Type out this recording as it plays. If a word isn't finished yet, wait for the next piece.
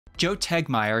Joe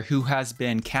Tegmeyer, who has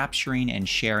been capturing and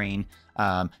sharing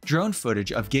drone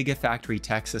footage of Gigafactory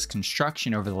Texas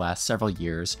construction over the last several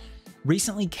years,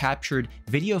 recently captured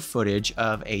video footage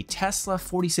of a Tesla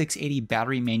 4680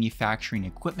 battery manufacturing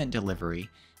equipment delivery,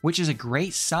 which is a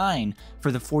great sign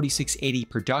for the 4680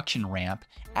 production ramp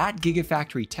at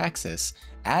Gigafactory Texas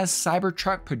as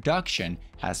Cybertruck production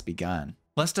has begun.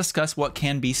 Let's discuss what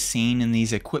can be seen in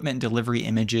these equipment delivery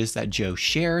images that Joe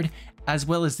shared, as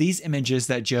well as these images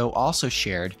that Joe also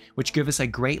shared, which give us a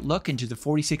great look into the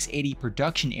 4680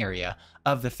 production area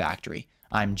of the factory.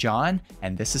 I'm John,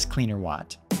 and this is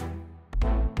Cleanerwatt.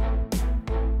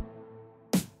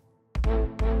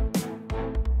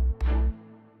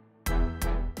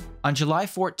 On July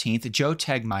 14th, Joe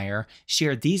Tegmeyer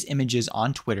shared these images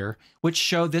on Twitter, which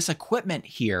show this equipment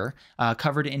here,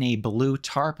 covered in a blue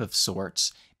tarp of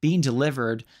sorts, being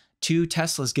delivered to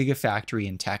Tesla's Gigafactory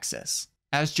in Texas.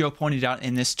 As Joe pointed out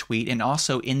in this tweet and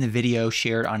also in the video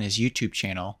shared on his YouTube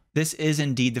channel, this is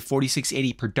indeed the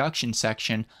 4680 production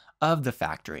section of the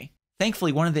factory.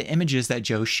 Thankfully, one of the images that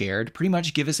Joe shared pretty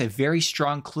much give us a very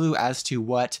strong clue as to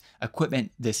what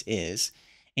equipment this is.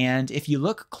 And if you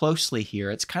look closely here,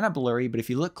 it's kind of blurry, but if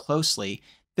you look closely,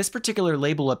 this particular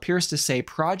label appears to say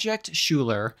Project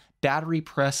Schuler Battery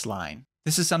Press Line.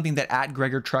 This is something that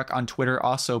 @GregorTruck on Twitter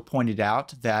also pointed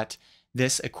out, that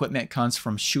this equipment comes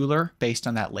from Schuler based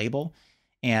on that label.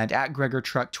 And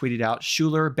 @GregorTruck tweeted out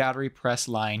Schuler Battery Press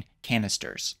Line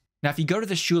canisters. Now, if you go to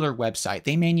the Schuler website,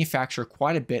 they manufacture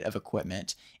quite a bit of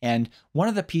equipment. And one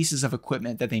of the pieces of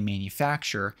equipment that they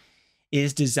manufacture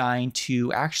is designed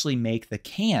to actually make the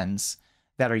cans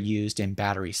that are used in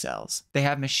battery cells. They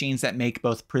have machines that make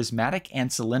both prismatic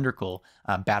and cylindrical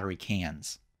battery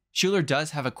cans. Schuler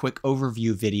does have a quick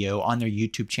overview video on their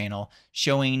YouTube channel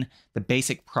showing the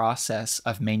basic process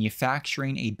of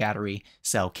manufacturing a battery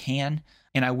cell can,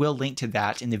 and I will link to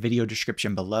that in the video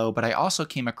description below. But I also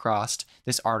came across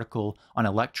this article on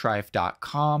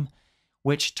electrive.com,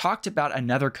 which talked about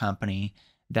another company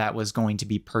that was going to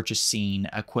be purchasing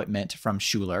equipment from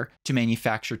Schuler to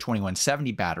manufacture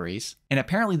 2170 batteries. And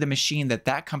apparently the machine that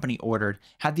that company ordered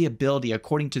had the ability,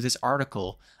 according to this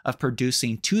article, of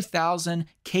producing 2,000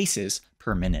 cases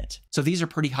per minute. So these are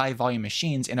pretty high volume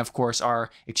machines, and of course are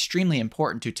extremely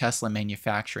important to Tesla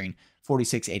manufacturing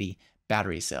 4680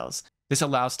 battery cells. This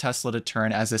allows Tesla to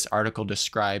turn, as this article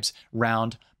describes,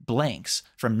 round blanks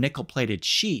from nickel-plated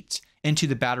sheets into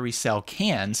the battery cell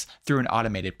cans through an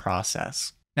automated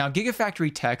process. Now,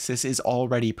 Gigafactory Texas is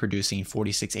already producing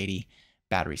 4680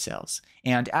 battery cells.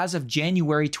 And as of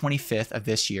January 25th of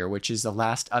this year, which is the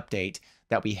last update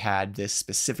that we had this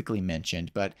specifically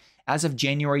mentioned, but as of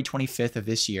January 25th of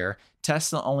this year,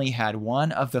 Tesla only had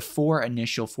one of the 4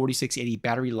 initial 4680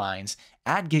 battery lines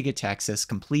at Giga Texas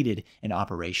completed and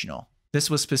operational. This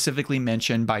was specifically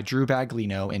mentioned by Drew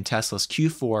Baglino in Tesla's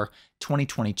Q4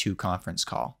 2022 conference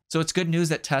call. So it's good news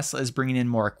that Tesla is bringing in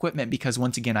more equipment, because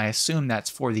once again, I assume that's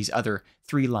for these other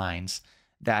 3 lines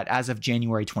that as of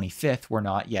January 25th were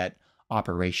not yet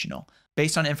operational.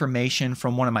 Based on information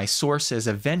from one of my sources,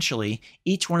 eventually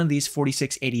each one of these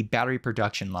 4680 battery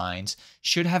production lines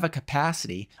should have a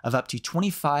capacity of up to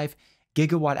 25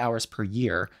 gigawatt hours per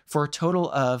year, for a total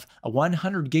of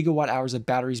 100 gigawatt hours of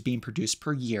batteries being produced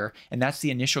per year, and that's the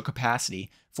initial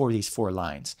capacity for these 4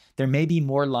 lines. There may be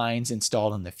more lines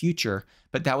installed in the future,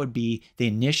 but that would be the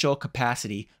initial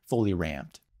capacity fully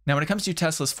ramped. Now, when it comes to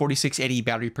Tesla's 4680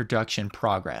 battery production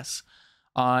progress,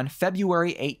 on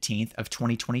February 18th of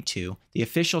 2022, the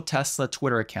official Tesla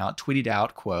Twitter account tweeted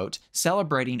out, quote,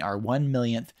 "Celebrating our 1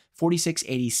 millionth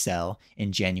 4680 cell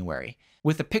in January."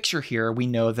 With the picture here, we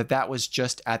know that that was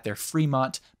just at their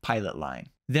Fremont pilot line.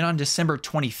 Then on December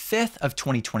 25th of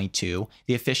 2022,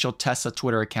 the official Tesla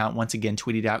Twitter account once again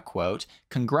tweeted out, quote,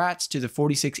 "Congrats to the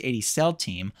 4680 cell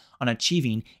team on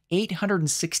achieving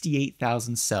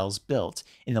 868,000 cells built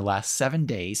in the last 7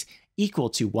 days, equal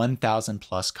to 1,000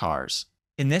 plus cars."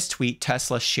 In this tweet,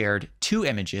 Tesla shared 2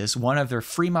 images, one of their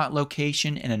Fremont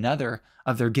location and another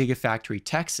of their Gigafactory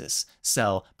Texas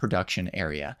cell production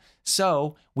area.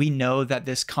 So we know that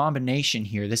this combination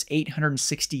here, this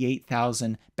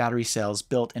 868,000 battery cells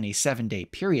built in a 7-day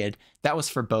period, that was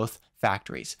for both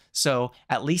factories. So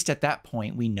at least at that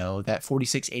point, we know that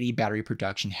 4680 battery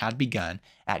production had begun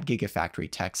at Gigafactory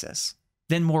Texas.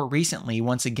 Then more recently,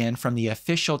 once again from the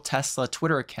official Tesla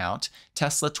Twitter account,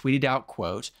 Tesla tweeted out,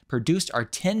 quote, "Produced our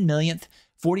 10 millionth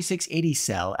 4680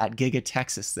 cell at Giga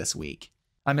Texas this week."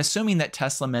 I'm assuming that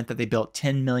Tesla meant that they built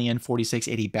 10 million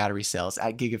 4680 battery cells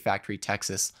at Gigafactory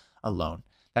Texas alone.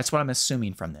 That's what I'm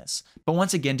assuming from this. But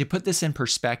once again, to put this in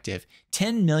perspective,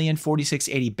 10 million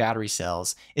 4680 battery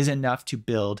cells is enough to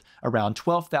build around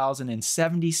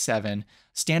 12,077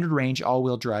 standard range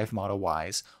all-wheel drive Model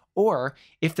Ys. Or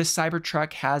if the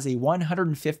Cybertruck has a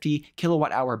 150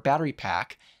 kilowatt hour battery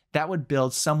pack, that would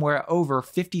build somewhere over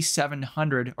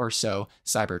 5,700 or so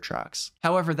Cybertrucks.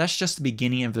 However, that's just the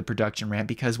beginning of the production ramp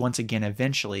because once again,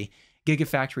 eventually,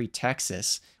 Gigafactory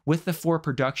Texas, with the 4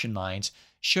 production lines,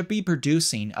 should be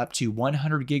producing up to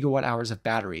 100 gigawatt hours of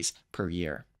batteries per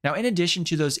year. Now, in addition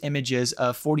to those images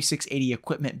of 4680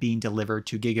 equipment being delivered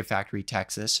to Gigafactory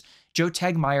Texas, Joe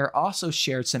Tegmeyer also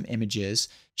shared some images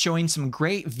showing some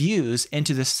great views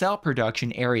into the cell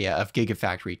production area of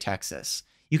Gigafactory Texas.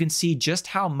 You can see just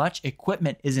how much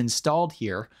equipment is installed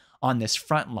here on this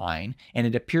front line, and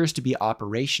it appears to be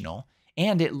operational.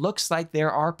 And it looks like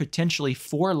there are potentially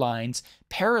 4 lines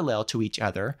parallel to each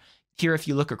other here if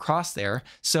you look across there.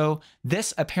 So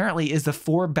this apparently is the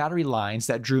 4 battery lines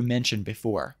that Drew mentioned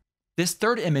before. This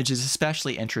third image is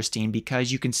especially interesting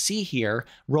because you can see here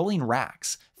rolling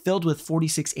racks filled with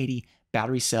 4680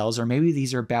 battery cells, or maybe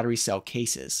these are battery cell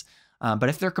cases. But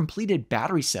if they're completed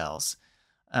battery cells,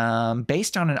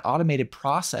 based on an automated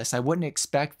process, I wouldn't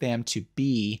expect them to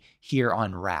be here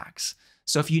on racks.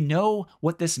 So if you know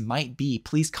what this might be,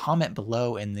 please comment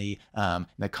below in the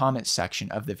comment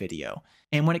section of the video.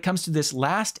 And when it comes to this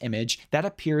last image, that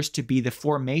appears to be the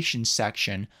formation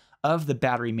section of the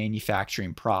battery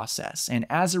manufacturing process. And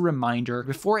as a reminder,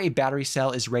 before a battery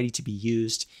cell is ready to be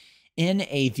used in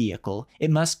a vehicle,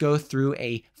 it must go through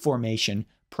a formation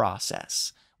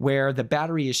process where the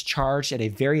battery is charged at a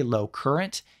very low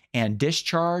current and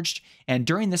discharged. And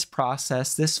during this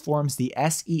process, this forms the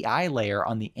SEI layer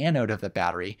on the anode of the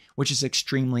battery, which is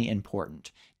extremely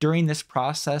important. During this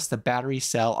process, the battery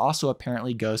cell also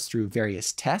apparently goes through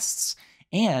various tests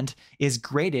and is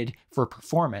graded for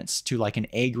performance to like an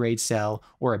A grade cell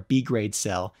or a B grade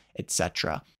cell,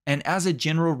 etc. And as a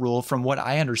general rule, from what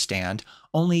I understand,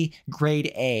 only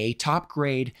grade A, top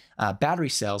grade battery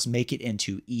cells make it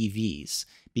into EVs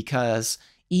because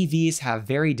EVs have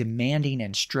very demanding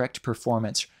and strict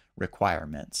performance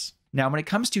requirements. Now, when it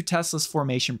comes to Tesla's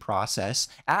formation process,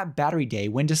 at Battery Day,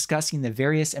 when discussing the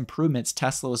various improvements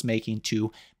Tesla was making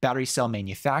to battery cell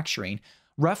manufacturing,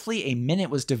 roughly a minute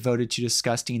was devoted to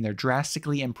discussing their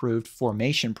drastically improved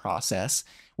formation process,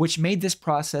 which made this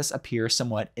process appear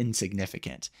somewhat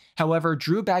insignificant. However,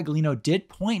 Drew Baglino did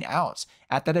point out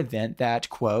at that event that,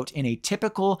 quote, in a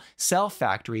typical cell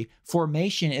factory,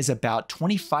 formation is about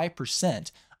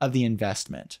 25% of the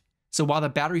investment. So while the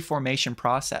battery formation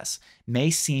process may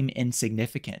seem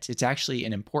insignificant, it's actually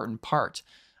an important part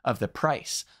of the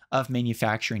price of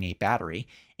manufacturing a battery.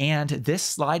 And this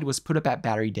slide was put up at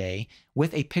Battery Day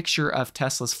with a picture of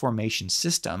Tesla's formation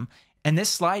system. And this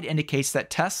slide indicates that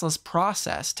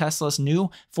Tesla's new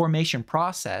formation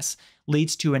process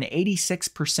leads to an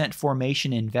 86%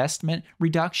 formation investment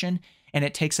reduction, and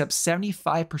it takes up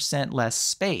 75% less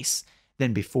space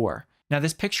than before. Now,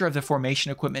 this picture of the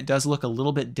formation equipment does look a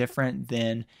little bit different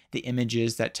than the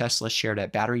images that Tesla shared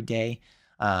at Battery Day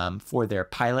for their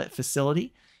pilot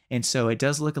facility. And so it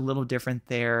does look a little different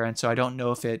there. And so I don't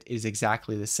know if it is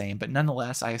exactly the same, but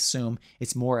nonetheless, I assume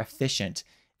it's more efficient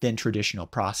than traditional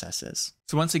processes.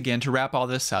 So once again, to wrap all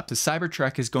this up, the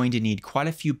Cybertruck is going to need quite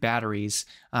a few batteries,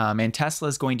 and Tesla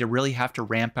is going to really have to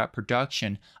ramp up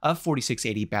production of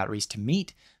 4680 batteries to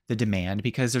meet the demand,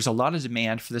 because there's a lot of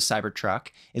demand for the Cybertruck.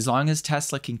 As long as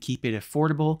Tesla can keep it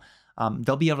affordable,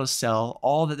 they'll be able to sell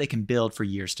all that they can build for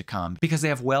years to come, because they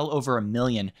have well over 1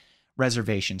 million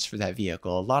reservations for that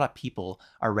vehicle. A lot of people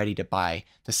are ready to buy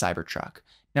the Cybertruck.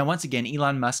 Now, once again,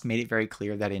 Elon Musk made it very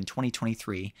clear that in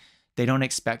 2023, they don't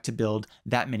expect to build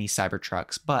that many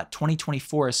Cybertrucks, but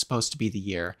 2024 is supposed to be the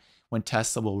year when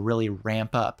Tesla will really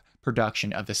ramp up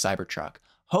production of the Cybertruck.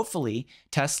 Hopefully,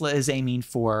 Tesla is aiming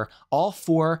for all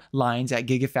 4 lines at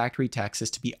Gigafactory Texas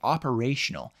to be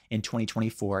operational in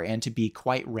 2024 and to be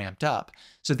quite ramped up,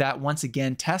 so that once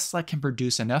again, Tesla can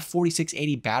produce enough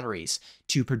 4680 batteries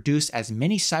to produce as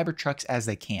many Cybertrucks as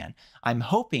they can. I'm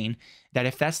hoping that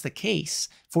if that's the case,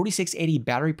 4680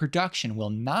 battery production will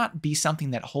not be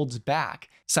something that holds back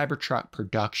Cybertruck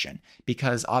production,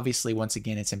 because obviously, once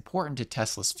again, it's important to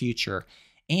Tesla's future,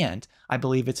 and I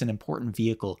believe it's an important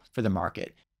vehicle for the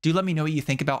market. Do let me know what you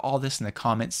think about all this in the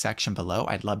comments section below.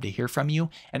 I'd love to hear from you.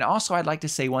 And also, I'd like to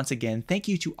say once again, thank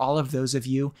you to all of those of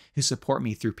you who support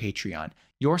me through Patreon.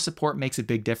 Your support makes a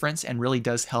big difference and really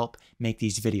does help make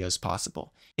these videos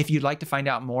possible. If you'd like to find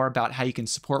out more about how you can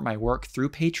support my work through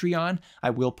Patreon,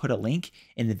 I will put a link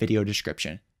in the video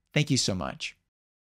description. Thank you so much.